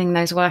finding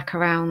those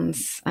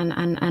workarounds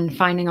and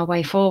finding a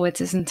way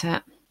forwards, isn't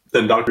it?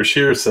 Then Dr.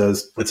 Shear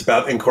says it's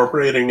about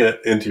incorporating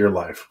it into your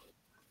life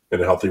in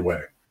a healthy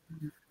way.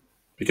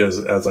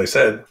 Because, as I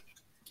said,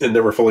 it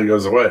never fully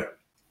goes away.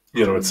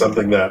 It's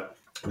something that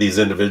these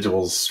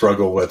individuals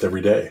struggle with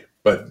every day.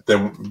 But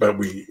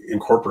we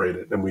incorporate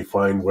it, and we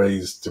find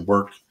ways to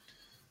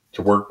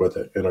work with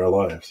it in our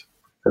lives,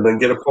 and then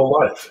get a full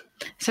life.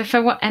 So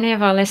for any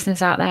of our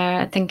listeners out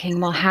there are thinking,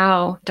 well,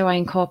 how do I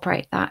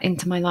incorporate that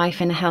into my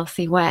life in a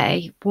healthy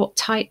way? What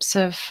types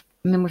of,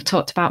 we've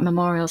talked about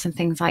memorials and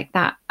things like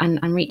that,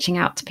 and reaching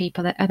out to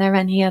people. Are there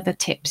any other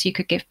tips you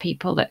could give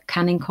people that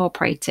can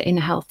incorporate it in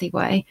a healthy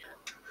way?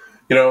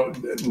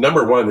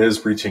 number one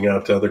is reaching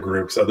out to other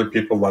groups, other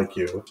people like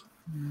you.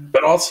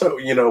 But also,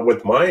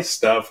 with my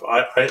stuff,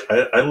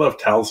 I love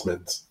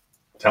talismans.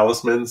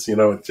 Talismans,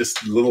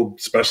 just little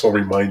special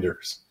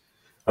reminders.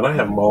 And I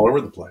have them all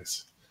over the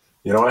place.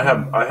 I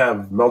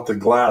have melted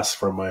glass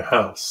from my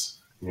house,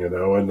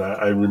 and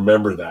I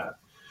remember that.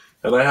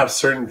 And I have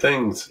certain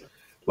things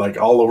like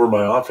all over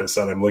my office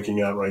that I'm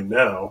looking at right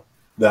now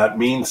that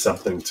means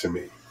something to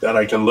me, that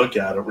I can look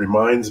at. It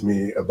reminds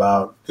me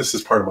about this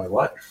is part of my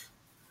life.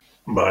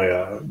 My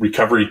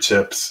recovery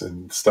chips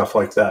and stuff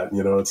like that,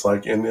 it's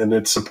like, and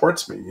it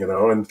supports me,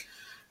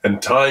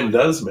 and time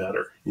does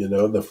matter, the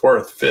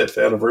 4th,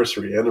 5th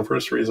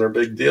anniversaries are a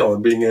big deal.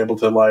 And being able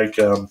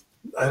to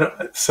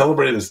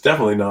celebrate is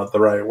definitely not the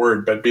right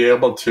word, but be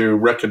able to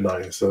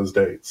recognize those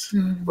dates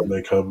when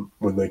they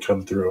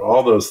come through,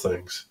 all those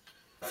things.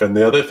 And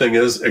the other thing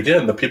is,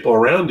 again, the people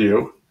around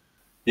you,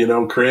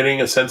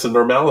 creating a sense of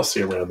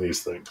normalcy around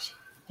these things,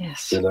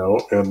 yes, and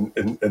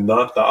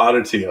not the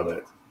oddity of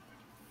it.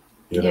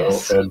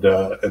 Yes.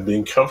 And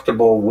being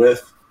comfortable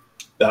with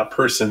that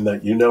person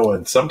that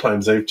and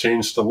sometimes they've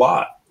changed a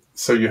lot.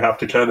 So you have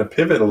to kind of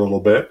pivot a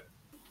little bit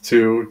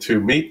to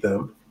meet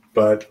them,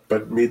 but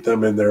meet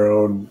them in their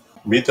own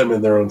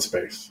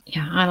space.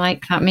 Yeah, I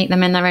like that. Meet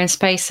them in their own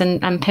space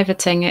and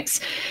pivoting. It's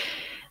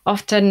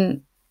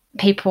often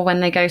people, when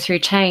they go through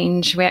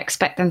change, we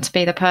expect them to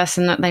be the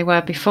person that they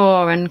were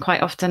before, and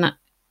quite often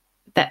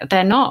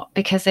they're not,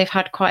 because they've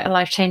had quite a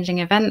life-changing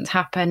event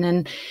happen.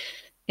 And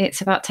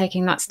it's about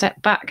taking that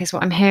step back, is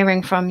what I'm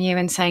hearing from you,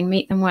 and saying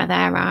meet them where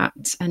they're at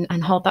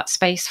and hold that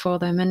space for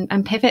them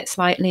and pivot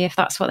slightly if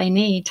that's what they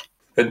need.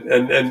 And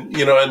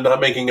not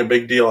making a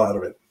big deal out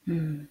of it.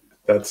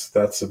 That's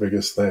the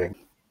biggest thing.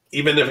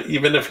 Even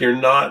if you're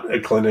not a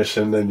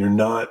clinician and you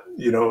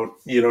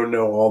don't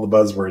know all the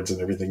buzzwords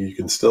and everything, you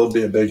can still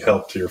be a big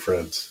help to your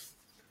friends.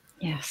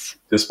 Yes.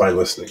 Just by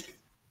listening.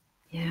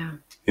 Yeah.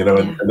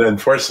 And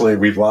unfortunately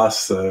we've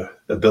lost the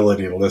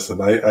ability to listen.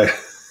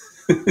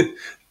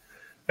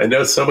 I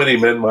know so many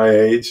men my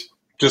age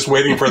just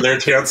waiting for their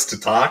chance to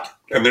talk,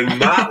 and they're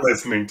not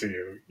listening to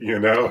you.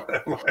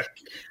 I'm like,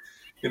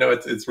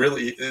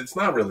 it's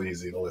not really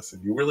easy to listen.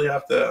 You really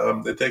have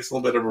to. It takes a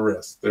little bit of a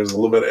risk. There's a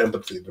little bit of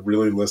empathy to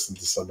really listen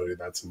to somebody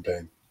that's in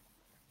pain.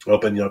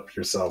 Open up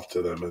yourself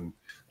to them and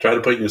try to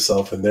put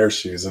yourself in their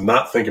shoes, and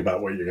not think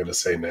about what you're going to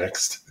say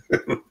next.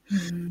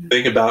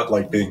 Think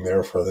about being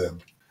there for them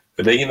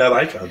and making that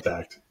eye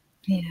contact.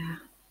 Yeah.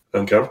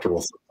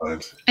 Uncomfortable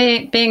sometimes.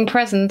 Being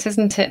present,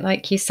 isn't it?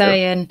 Like you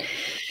say, and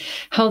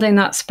holding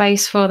that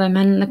space for them,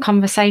 and the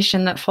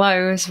conversation that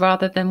flows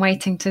rather than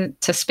waiting to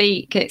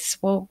speak. It's,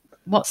 well,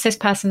 what's this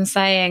person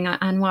saying,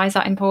 and why is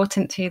that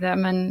important to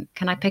them, and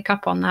can I pick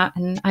up on that?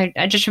 And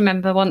I just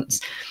remember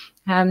once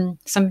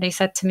somebody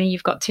said to me,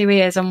 "You've got 2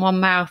 ears and 1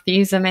 mouth.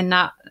 Use them in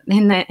that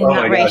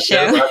ratio."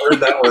 Yes, I've heard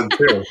that one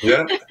too.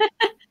 Yeah.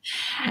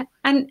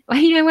 And,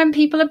 when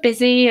people are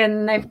busy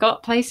and they've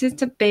got places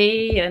to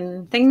be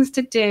and things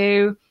to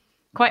do,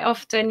 quite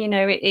often,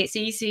 it's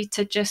easy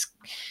to just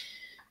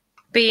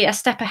be a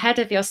step ahead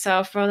of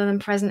yourself rather than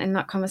present in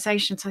that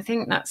conversation. So I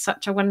think that's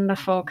such a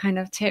wonderful kind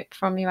of tip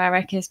from you,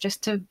 Eric, is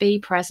just to be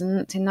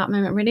present in that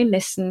moment, really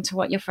listen to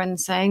what your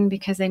friend's saying,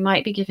 because they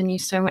might be giving you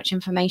so much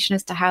information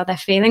as to how they're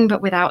feeling,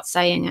 but without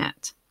saying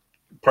it.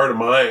 Part of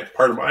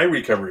my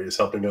recovery is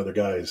helping other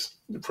guys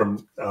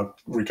from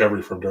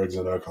recovery from drugs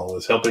and alcohol,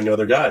 is helping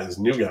other guys,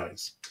 new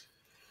guys.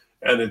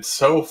 And it's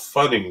so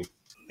funny.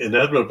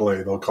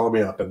 Inevitably, they'll call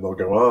me up and they'll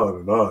go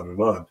on and on and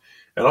on.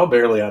 And I'll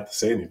barely have to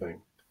say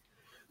anything.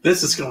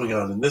 This is going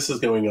on and this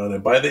is going on.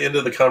 And by the end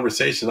of the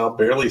conversation, I'll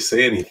barely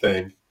say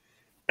anything.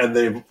 And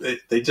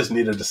they just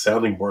needed a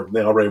sounding board. And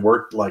they already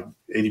worked like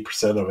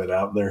 80% of it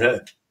out in their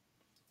head.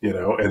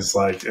 It's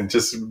like, and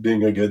just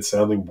being a good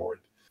sounding board.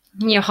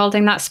 You're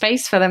holding that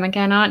space for them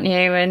again, aren't you?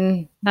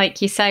 And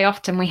like you say,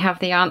 often we have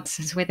the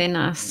answers within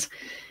us.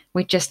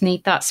 We just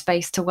need that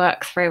space to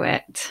work through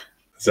it.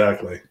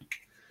 Exactly.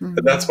 Mm-hmm.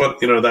 And that's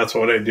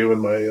what I do in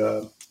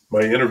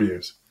my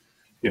interviews.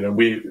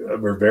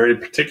 We're very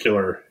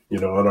particular,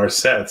 on our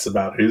sets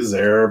about who's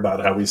there,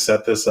 about how we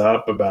set this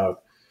up,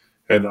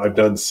 and I've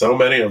done so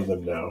many of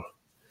them now.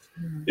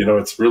 Mm-hmm.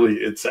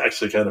 It's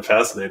actually kind of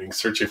fascinating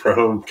searching for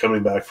home,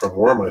 coming back from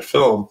war, my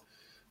film,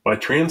 my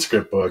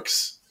transcript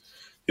books.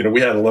 We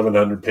had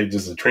 1,100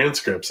 pages of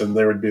transcripts, and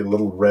there would be a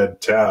little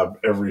red tab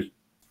every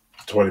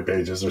 20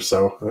 pages or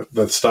so,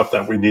 the stuff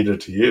that we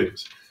needed to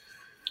use.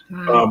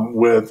 Wow.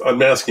 With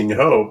Unmasking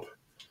Hope,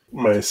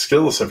 my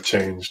skills have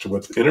changed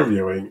with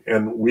interviewing,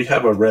 and we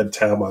have a red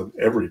tab on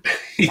every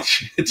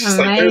page. It's just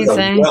amazing. Like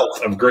there's a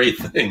wealth of great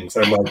things.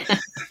 I'm like,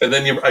 and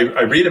then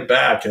I read it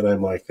back, and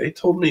I'm like, they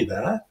told me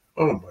that?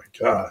 Oh my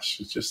gosh.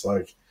 It's just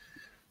like,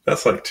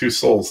 that's like two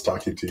souls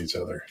talking to each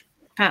other.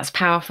 That's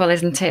powerful,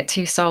 isn't it?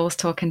 Two souls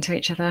talking to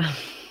each other.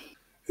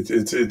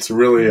 It's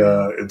really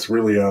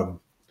an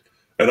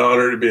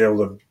honor to be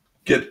able to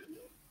get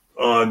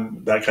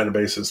on that kind of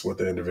basis with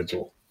the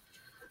individual,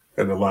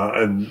 and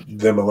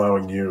them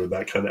allowing you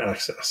that kind of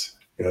access.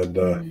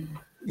 And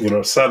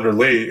Sandra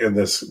Lee in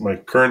my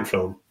current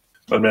film,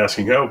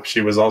 Unmasking Hope,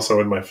 she was also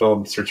in my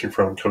film Searching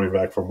for Home, Coming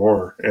Back from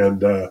War.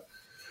 And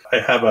I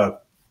have a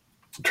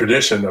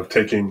tradition of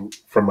taking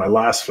from my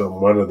last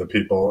film one of the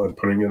people and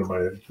putting it in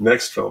my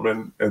next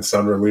film. And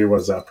Sandra Lee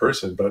was that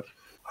person. But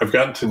I've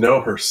gotten to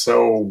know her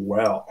so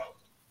well.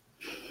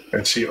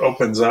 And she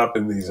opens up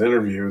in these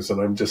interviews,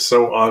 and I'm just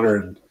so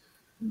honored,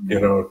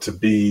 to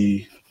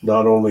be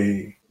not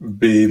only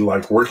be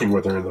like working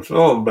with her in the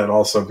film, but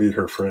also be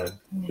her friend.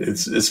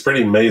 It's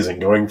pretty amazing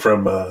going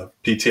from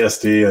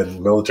PTSD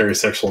and military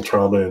sexual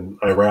trauma in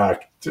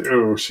Iraq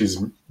to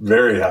she's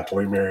very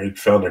happily married,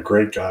 found a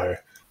great guy.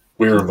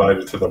 We were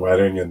invited to the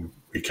wedding, and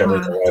we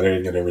covered the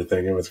wedding and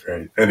everything. It was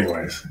great.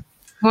 Anyways.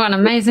 What an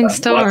amazing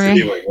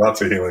story.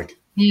 Lots of healing.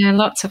 Yeah,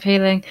 lots of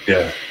healing.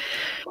 Yeah.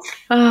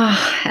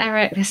 Oh,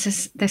 Eric,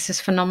 this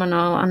is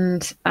phenomenal.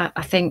 And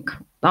I think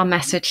our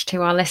message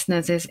to our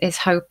listeners is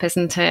hope,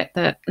 isn't it?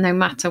 That no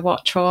matter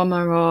what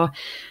trauma or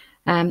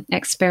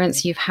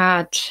experience you've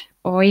had,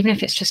 or even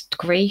if it's just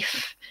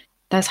grief,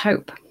 there's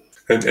hope.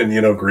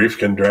 And grief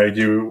can drag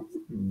you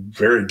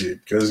very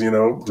deep because,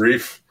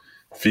 grief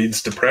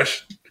feeds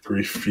depression.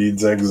 Grief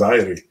feeds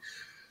anxiety,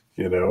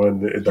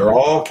 and they're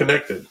all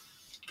connected,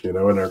 in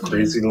our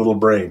crazy little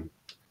brain.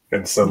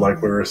 And so,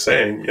 like we were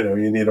saying,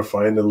 you need to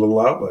find a little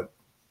outlet,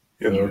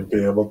 to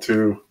be able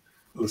to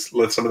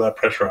let some of that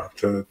pressure off,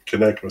 to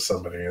connect with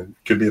somebody. And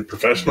it could be a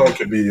professional, it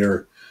could be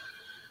your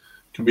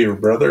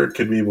brother, it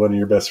could be one of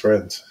your best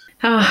friends.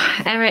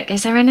 Oh, Eric,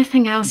 is there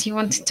anything else you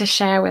wanted to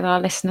share with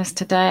our listeners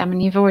today? I mean,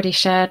 you've already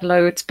shared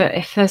loads, but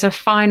if there's a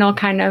final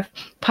kind of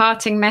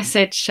parting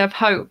message of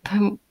hope,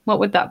 what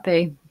would that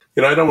be?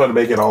 I don't want to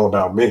make it all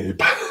about me,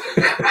 but,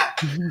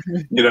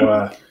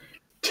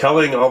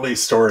 telling all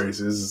these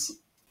stories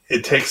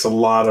it takes a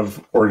lot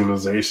of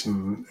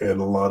organization and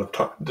a lot of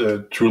time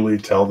to truly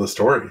tell the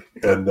story.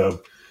 And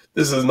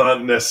this is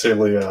not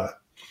necessarily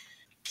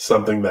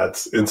something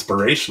that's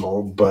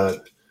inspirational,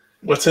 but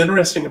what's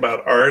interesting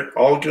about art,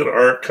 all good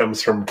art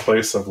comes from a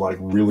place of like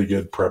really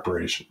good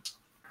preparation,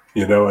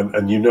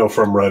 and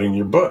from writing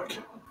your book,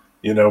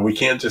 we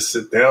can't just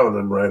sit down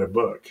and write a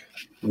book.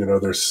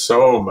 There's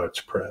so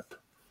much prep.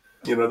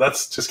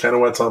 That's just kind of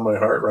what's on my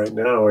heart right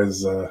now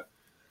is,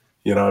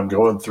 I'm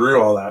going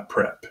through all that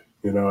prep.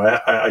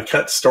 I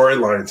cut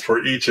storylines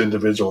for each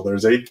individual.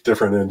 There's 8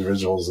 different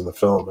individuals in the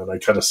film, and I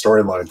cut a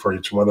storyline for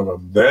each one of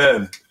them.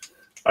 Then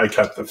I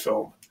cut the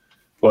film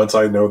once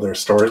I know their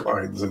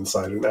storylines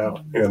inside and out.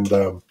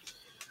 And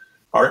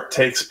art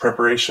takes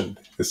preparation.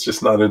 It's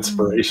just not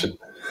inspiration.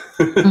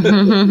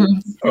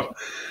 So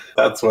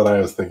that's what I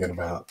was thinking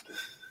about.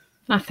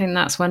 I think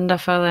that's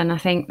wonderful. And I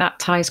think that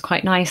ties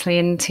quite nicely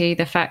into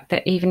the fact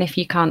that even if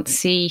you can't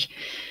see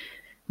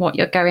what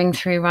you're going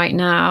through right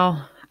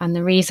now, and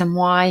the reason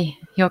why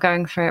you're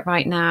going through it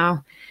right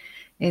now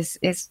is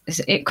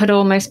it could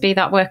almost be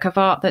that work of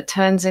art that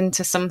turns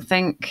into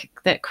something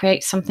that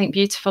creates something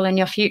beautiful in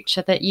your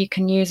future that you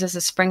can use as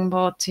a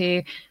springboard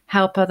to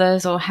help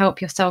others or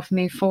help yourself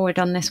move forward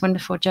on this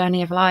wonderful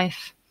journey of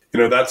life.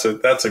 That's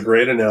a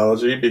great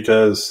analogy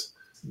because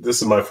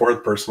this is my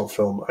 4th personal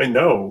film. I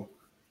know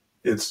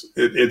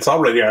it's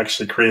already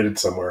actually created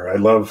somewhere. I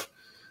love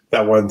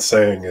that one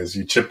saying is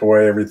you chip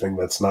away everything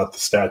that's not the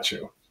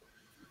statue.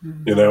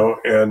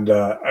 And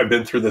I've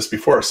been through this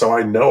before, so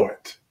I know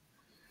it.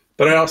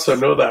 But I also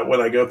know that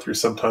when I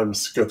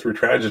sometimes go through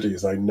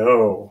tragedies, I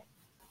know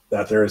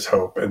that there is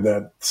hope and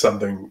that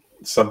something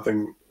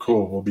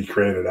cool will be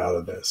created out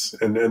of this.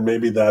 And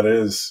maybe that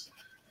is,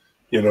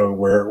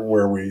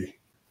 where we,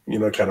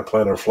 kind of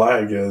plant our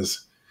flag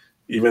is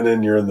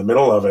even you're in the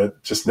middle of it,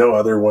 just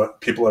know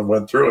people have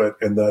went through it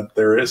and that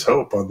there is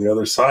hope on the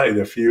other side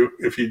if you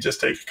just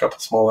take a couple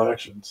small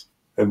actions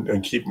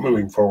and keep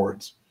moving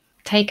forwards.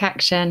 Take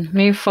action,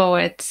 move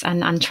forwards,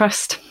 and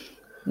trust.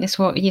 It's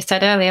what you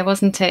said earlier,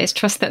 wasn't it? It's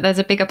trust that there's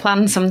a bigger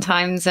plan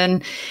sometimes,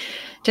 and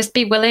just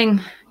be willing.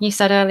 You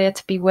said earlier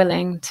to be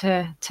willing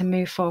to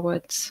move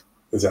forwards.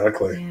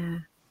 Exactly.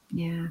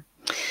 Yeah.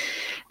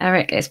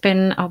 Eric, it's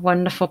been a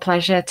wonderful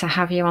pleasure to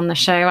have you on the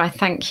show. I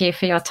thank you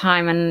for your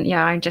time, and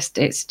I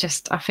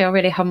feel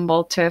really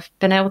humbled to have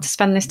been able to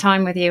spend this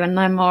time with you and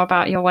learn more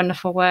about your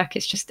wonderful work.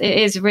 It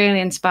is really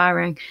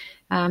inspiring.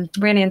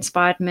 Really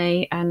inspired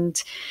me,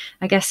 and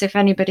I guess if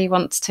anybody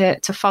wants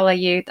to follow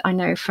you, I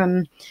know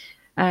from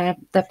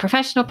the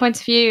professional point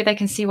of view, they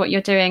can see what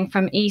you're doing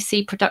from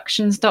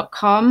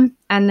ecproductions.com,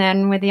 and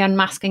then with the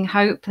Unmasking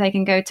Hope, they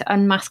can go to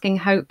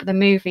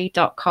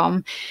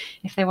unmaskinghopethemovie.com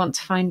if they want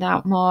to find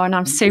out more. And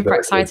I'm super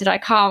excited. I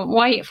can't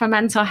wait for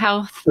Mental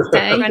Health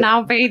Day, and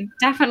I'll be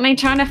definitely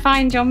trying to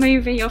find your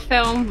movie, your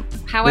film,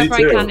 however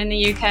I can in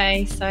the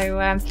UK.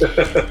 So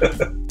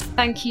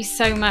thank you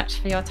so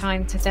much for your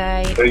time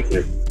today. Thank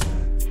you.